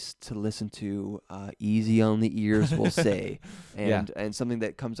nice to listen to, easy on the ears, we'll say, and something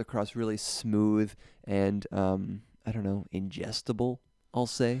that comes across really smooth and I don't know, ingestible, I'll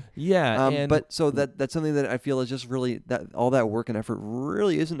say. Yeah, but so that's something that I feel is just really that all that work and effort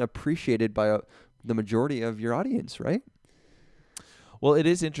really isn't appreciated by the majority of your audience, right? Well, it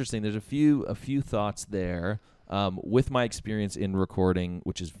is interesting. There's a few thoughts there. With my experience in recording,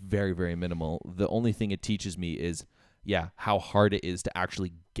 which is very, very minimal, the only thing it teaches me is, how hard it is to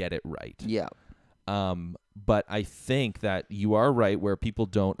actually get it right. Yeah. But I think that you are right where people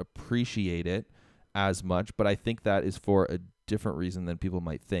don't appreciate it as much, but I think that is for a different reason than people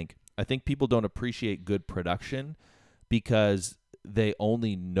might think. I think people don't appreciate good production because they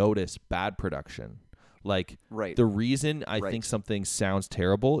only notice bad production. Like, Right. the reason I Right. think something sounds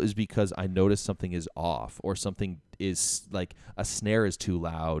terrible is because I notice something is off, or something is like a snare is too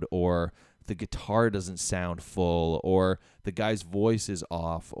loud, or the guitar doesn't sound full, or the guy's voice is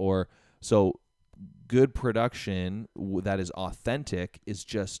off, or so good production that is authentic is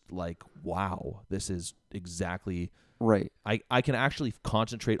just like, wow, this is exactly Right. I can actually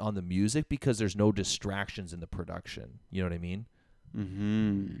concentrate on the music because there's no distractions in the production. You know what I mean?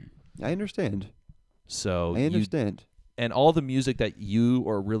 Mm-hmm. I understand. So I understand. and all the music that you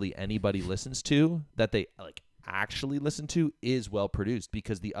or really anybody listens to, that they like actually listen to, is well produced,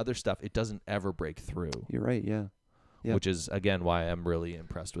 because the other stuff, it doesn't ever break through. You're right. Yeah. Yep. Which is, again, why I'm really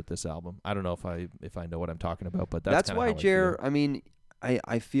impressed with this album. I don't know if I know what I'm talking about, but that's kinda why, how Jer. I feel. I mean,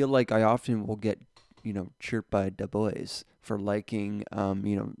 I feel like I often will get chirped by the boys for liking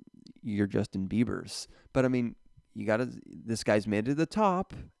your Justin Bieber's, but I mean, this guy's made it to the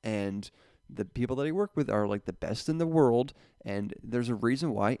top, and the people that he worked with are like the best in the world, and there's a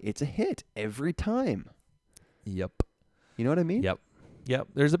reason why it's a hit every time. Yep. You know what I mean? Yep.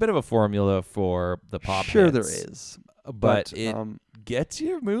 There's a bit of a formula for the pop Sure, hits, there is. but it gets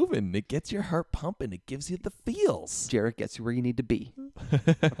you moving. It gets your heart pumping. It gives you the feels. Jarrett gets you where you need to be.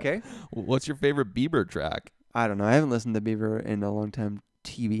 Okay? What's your favorite Bieber track? I don't know. I haven't listened to Bieber in a long time,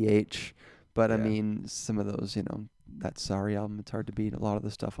 TBH. But I Yeah. mean, some of those, that Sorry album, it's hard to beat a lot of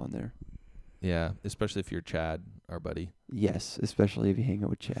the stuff on there. Yeah, especially if you're Chad, our buddy. Yes, especially if you hang out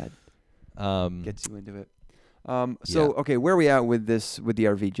with Chad. Gets you into it. Yeah. Okay, where are we at with the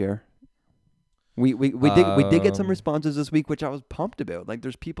RV, Jer? We did get some responses this week, which I was pumped about. Like,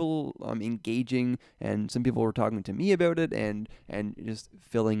 there's people engaging, and some people were talking to me about it, and just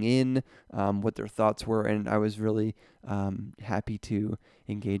filling in what their thoughts were, and I was really happy to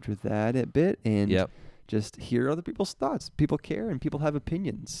engage with that a bit, and just hear other people's thoughts. People care, and people have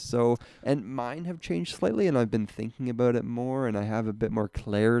opinions. So, and mine have changed slightly, and I've been thinking about it more, and I have a bit more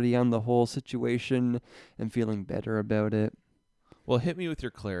clarity on the whole situation, and feeling better about it. Well, hit me with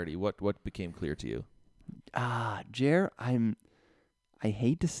your clarity. What became clear to you? Jer, I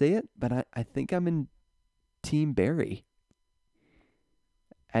hate to say it, but I think I'm in Team Barry.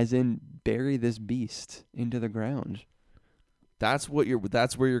 As in, bury this beast into the ground. That's where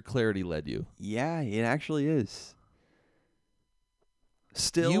your clarity led you. Yeah, it actually is.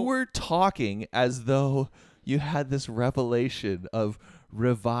 Still, You were talking as though you had this revelation of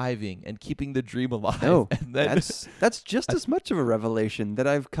reviving and keeping the dream alive. No, and then that's just as much of a revelation that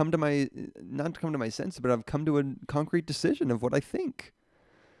I've come to not come to my senses, but I've come to a concrete decision of what I think.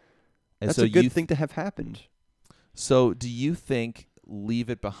 and That's so a good you thing to have happened. So do you think leave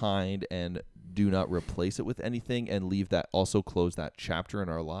it behind and do not replace it with anything, and leave that, also close that chapter in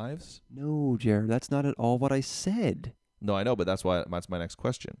our lives? No, Jared, that's not at all what I said. No, I know, but that's my next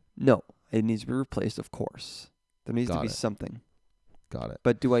question. No, it needs to be replaced, of course. There needs to Got be it. something. Got it.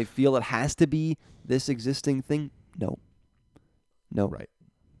 But do I feel it has to be this existing thing? No. Right.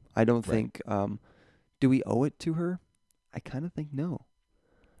 I don't Right. think. Do we owe it to her? I kind of think no.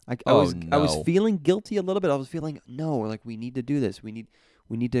 I Oh, was no. feeling guilty a little bit. I was feeling no, like we need to do this. We need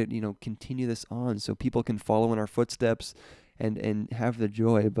to continue this on so people can follow in our footsteps and have the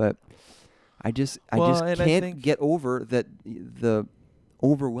joy. But I just and I can't think- get over the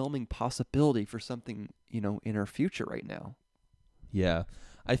overwhelming possibility for something in our future right now. Yeah.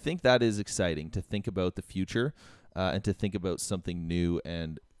 I think that is exciting to think about the future, and to think about something new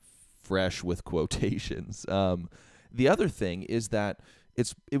and fresh with quotations. The other thing is that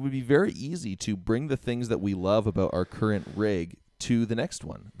it would be very easy to bring the things that we love about our current rig to the next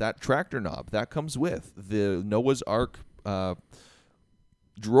one. That tractor knob, that comes with. The Noah's Ark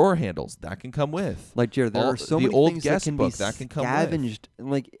drawer handles, that can come with. Like, Jared, there All- are so the many old things guest that can book, be that can come with. scavenged.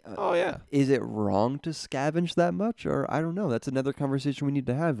 Like, Oh, yeah. is it wrong to scavenge that much? Or I don't know. That's another conversation we need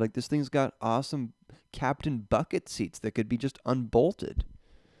to have. Like, this thing's got awesome Captain Bucket seats that could be just unbolted.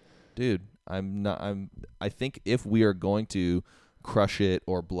 Dude, I think if we are going to crush it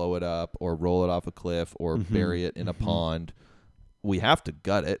or blow it up or roll it off a cliff or bury it in a pond, we have to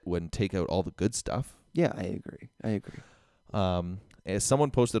gut it and take out all the good stuff. Yeah, I agree. As someone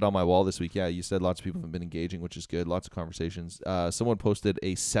posted on my wall this week, you said lots of people have been engaging, which is good. Lots of conversations. Someone posted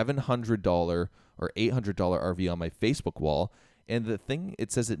a $700 or $800 RV on my Facebook wall, And the thing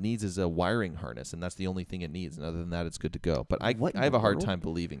it says it needs is a wiring harness, and that's the only thing it needs. And other than that, it's good to go. But I have a hard time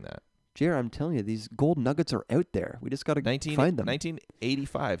believing that. JR, I'm telling you, these gold nuggets are out there. We just got to find them.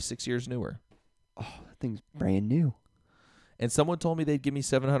 1985, 6 years newer. Oh, that thing's brand new. And someone told me they'd give me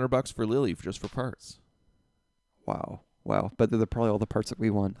 $700 for Lily just for parts. Wow. But they're probably all the parts that we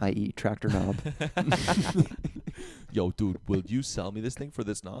want, i.e. tractor knob. Yo, dude, will you sell me this thing for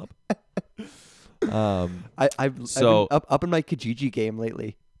this knob? I've been up in my Kijiji game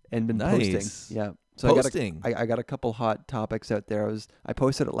lately and been posting. Yeah. So I got a couple hot topics out there. I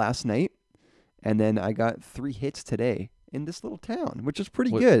posted it last night, and then I got 3 hits today in this little town, which is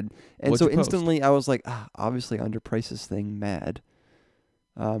pretty good. And so instantly I was like, obviously underpriced this thing, mad.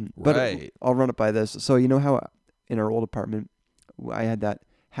 But I'll run it by this. So you know how in our old apartment I had that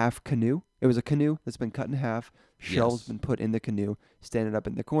half canoe? It was a canoe that's been cut in half. Shelves been put in the canoe, standing up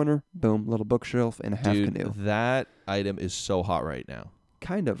in the corner. Boom, little bookshelf and a half canoe. That item is so hot right now.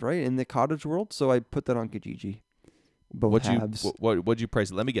 Kind of, right? In the cottage world. So I put that on Kijiji. What'd you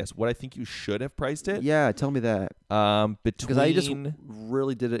price it? Let me guess. What I think you should have priced it? Yeah, tell me that. Because I just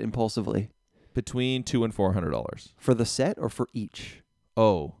really did it impulsively. Between $200 and $400. For the set or for each?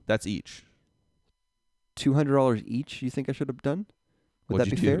 Oh, that's each. $200 each. You think I should have done? Would that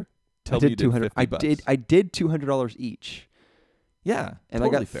be fair? Tell me you did $200. I did $200 each. Yeah, and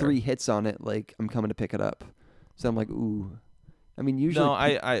totally I got fair. 3 hits on it. Like I'm coming to pick it up. So I'm like, ooh. I mean, usually.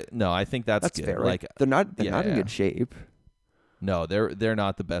 I think that's good. Fair. Right? Like they're not in good shape. No, they're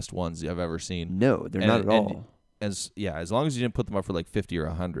not the best ones I've ever seen. No, they're not at all. As long as you didn't put them up for like 50 or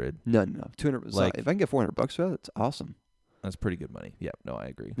 100. No, 200. Like, if I can get $400 for that, that's awesome. That's pretty good money. Yeah, no, I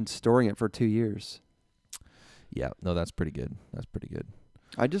agree. Been storing it for 2 years. Yeah, no, that's pretty good.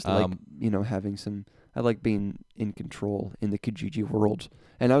 I just like having some. I like being in control in the Kijiji world.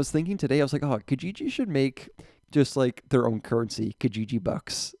 And I was thinking today, I was like, Kijiji should make just like their own currency, Kijiji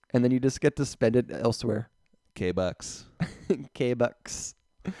bucks, and then you just get to spend it elsewhere. K-bucks. K-bucks.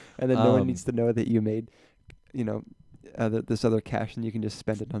 And then no one needs to know that you made, this other cash, and you can just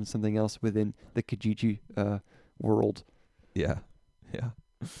spend it on something else within the Kijiji world. Yeah.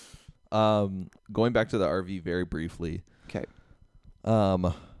 Going back to the RV very briefly. Okay.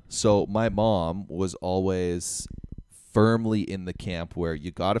 So my mom was always firmly in the camp where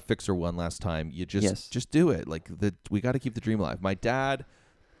you got to fix her one last time. You just do it. Like we got to keep the dream alive. My dad,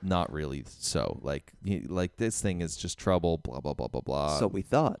 not really. So like this thing is just trouble. Blah blah blah blah blah. So we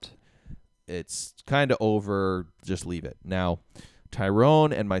thought it's kind of over. Just leave it. Now,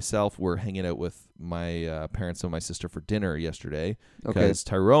 Tyrone and myself were hanging out with my parents and my sister for dinner yesterday because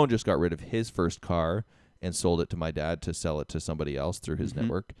Tyrone just got rid of his first car and sold it to my dad to sell it to somebody else through his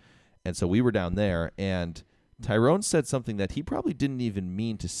network. And so we were down there, and Tyrone said something that he probably didn't even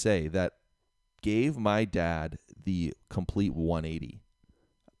mean to say that gave my dad the complete 180.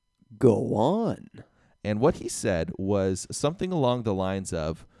 Go on. And what he said was something along the lines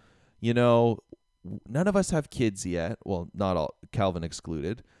of, none of us have kids yet. Well, not all, Calvin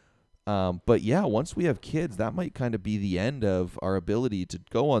excluded. But yeah, once we have kids, that might kind of be the end of our ability to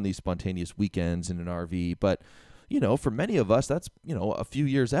go on these spontaneous weekends in an RV. But, for many of us, that's, a few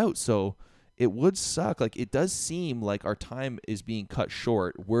years out. So it would suck. Like, it does seem like our time is being cut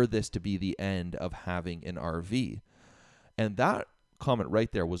short were this to be the end of having an RV. And that comment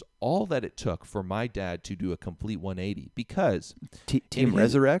right there was all that it took for my dad to do a complete 180 because Team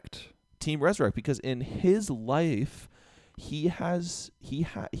Resurrect, because in his life, he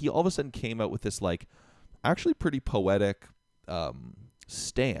all of a sudden came out with this like actually pretty poetic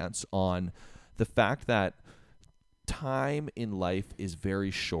stance on the fact that time in life is very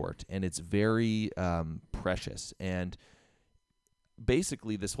short and it's very precious. And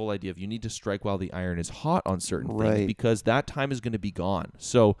basically this whole idea of you need to strike while the iron is hot on certain things because that time is going to be gone.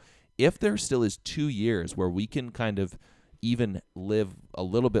 So if there still is 2 years where we can kind of even live a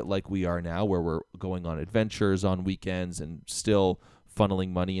little bit like we are now, where we're going on adventures on weekends and still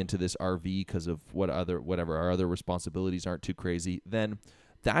funneling money into this RV because of whatever our other responsibilities aren't too crazy, then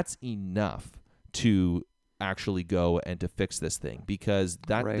that's enough to actually go and to fix this thing because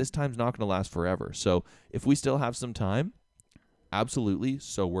this time's not going to last forever. So if we still have some time, absolutely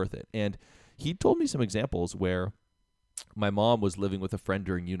so worth it. And he told me some examples where my mom was living with a friend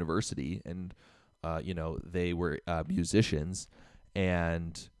during university and they were musicians,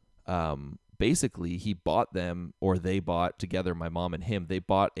 and basically he bought them, or they bought together, my mom and him, they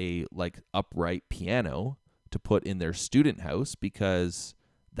bought a like upright piano to put in their student house because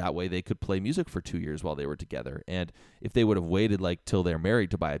that way they could play music for 2 years while they were together. And if they would have waited like till they're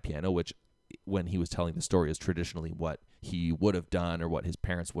married to buy a piano, which when he was telling the story is traditionally what he would have done or what his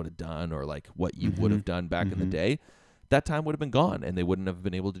parents would have done or like what you would have done back in the day, that time would have been gone, and they wouldn't have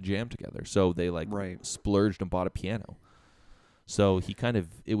been able to jam together. So they Right. splurged and bought a piano. So he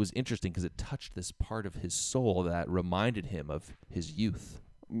it was interesting because it touched this part of his soul that reminded him of his youth.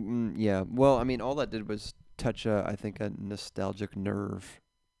 Yeah. Well, I mean, all that did was touch, I think, a nostalgic nerve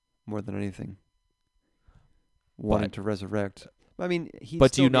more than anything. Wanting to resurrect. I mean, he's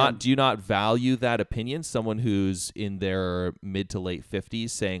But still do you not value that opinion? Someone who's in their mid to late 50s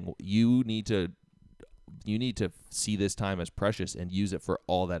saying you need to see this time as precious and use it for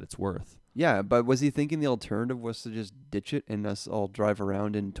all that it's worth. Yeah, but was he thinking the alternative was to just ditch it and us all drive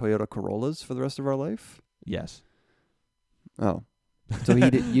around in Toyota Corollas for the rest of our life? Yes. Oh. So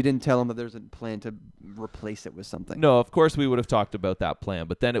you didn't tell him that there's a plan to replace it with something? No, of course we would have talked about that plan,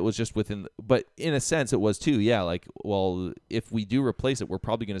 but then it was just but in a sense it was too, yeah, like, well, if we do replace it, we're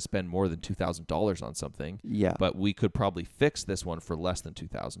probably going to spend more than $2,000 on something. Yeah. But we could probably fix this one for less than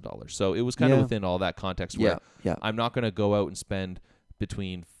 $2,000. So it was kind of within all that context where I'm not going to go out and spend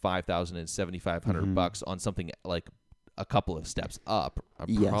between $5,000 and $7,500 on something like a couple of steps up.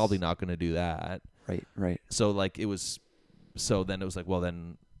 I'm probably not going to do that. Right. So like so then it was like, well,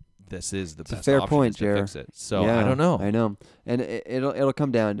 then this is the best fair option point, to fix it. So yeah, I don't know. I know. And it'll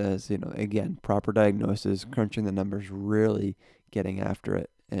come down to, again, proper diagnosis, crunching the numbers, really getting after it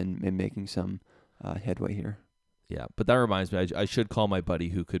and making some headway here. Yeah, but that reminds me, I should call my buddy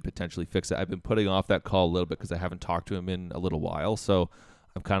who could potentially fix it. I've been putting off that call a little bit because I haven't talked to him in a little while. So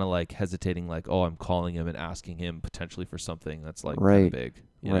I'm kind of like hesitating, like, oh, I'm calling him and asking him potentially for something that's like kind of big.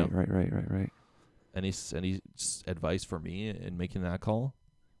 You know? Right. Any advice for me in making that call?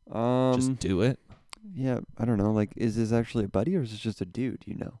 Just Just do it. Yeah, I don't know. Like, is this actually a buddy or is this just a dude?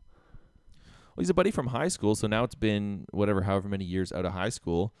 Well, he's a buddy from high school, so now it's been however many years out of high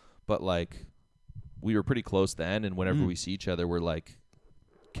school. But like, we were pretty close then, and whenever we see each other, we're like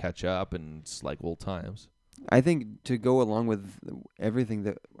catch up, and it's like old times. I think to go along with everything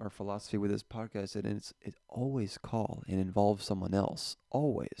that our philosophy with this podcast, it's always call and involve someone else.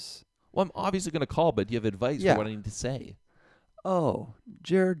 Always. Well, I'm obviously going to call, but do you have advice for what I need to say? Oh,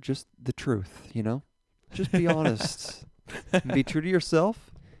 Jared, just the truth, Just be honest. Be true to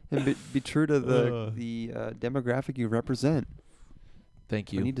yourself and be true to the demographic you represent.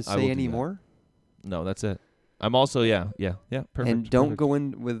 Thank you. Do I need to say any more? No, that's it. I'm also, perfect. And don't perfect. go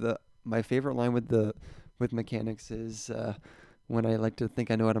in with my favorite line with mechanics is when I like to think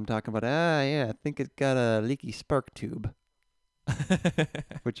I know what I'm talking about. I think it's got a leaky spark tube.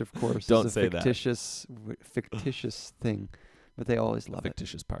 Which of course Don't is say a fictitious thing, but they always love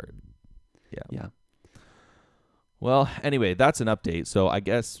fictitious part. Yeah. Well, anyway, that's an update. So I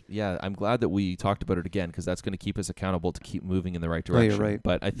guess, I'm glad that we talked about it again because that's going to keep us accountable to keep moving in the right direction. You're right.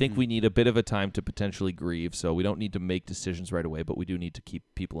 But I think we need a bit of a time to potentially grieve. So we don't need to make decisions right away, but we do need to keep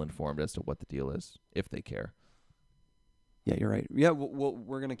people informed as to what the deal is, if they care. Yeah, you're right. Yeah,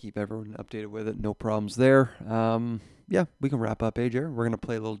 we're going to keep everyone updated with it. No problems there. We can wrap up, Jared. We're going to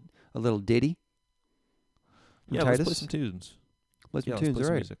play a little ditty. Yeah, Titus. let's play some tunes. Let's play some all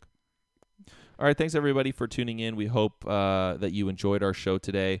right. music. All right, thanks everybody for tuning in. We hope that you enjoyed our show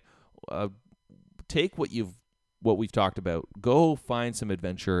today. Take what we've talked about. Go find some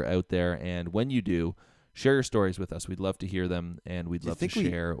adventure out there, and when you do, share your stories with us. We'd love to hear them, and we'd love to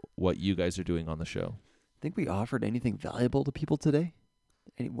share what you guys are doing on the show. Think we offered anything valuable to people today?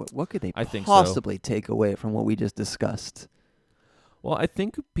 What could they think possibly take away from what we just discussed? Well, I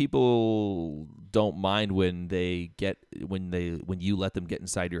think people don't mind when you let them get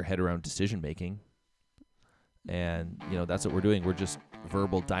inside your head around decision making. And, that's what we're doing. We're just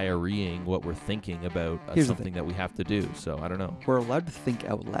verbal diarrheaing what we're thinking about something that we have to do. So, I don't know. We're allowed to think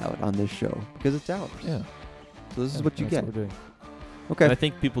out loud on this show because it's ours. Yeah. So this is what you get. What we're doing. Okay. And I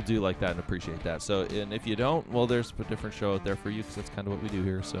think people do like that and appreciate that. So, and if you don't, well, there's a different show out there for you because that's kind of what we do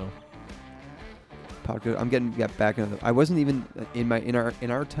here. So, podcast. I'm getting back into. I wasn't even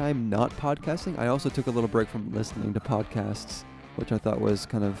in our time not podcasting. I also took a little break from listening to podcasts, which I thought was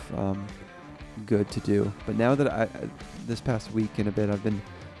kind of good to do. But now that this past week and a bit, I've been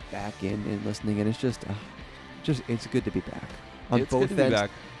back in and listening, and it's just it's good to be back on both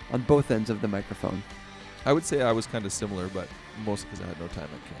ends. On both ends of the microphone. I would say I was kind of similar, but mostly because I had no time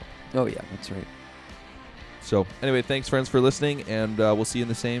at camp. Oh yeah, that's right. So anyway, thanks friends for listening, and we'll see you in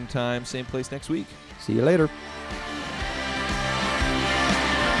the same time, same place next week. See you later.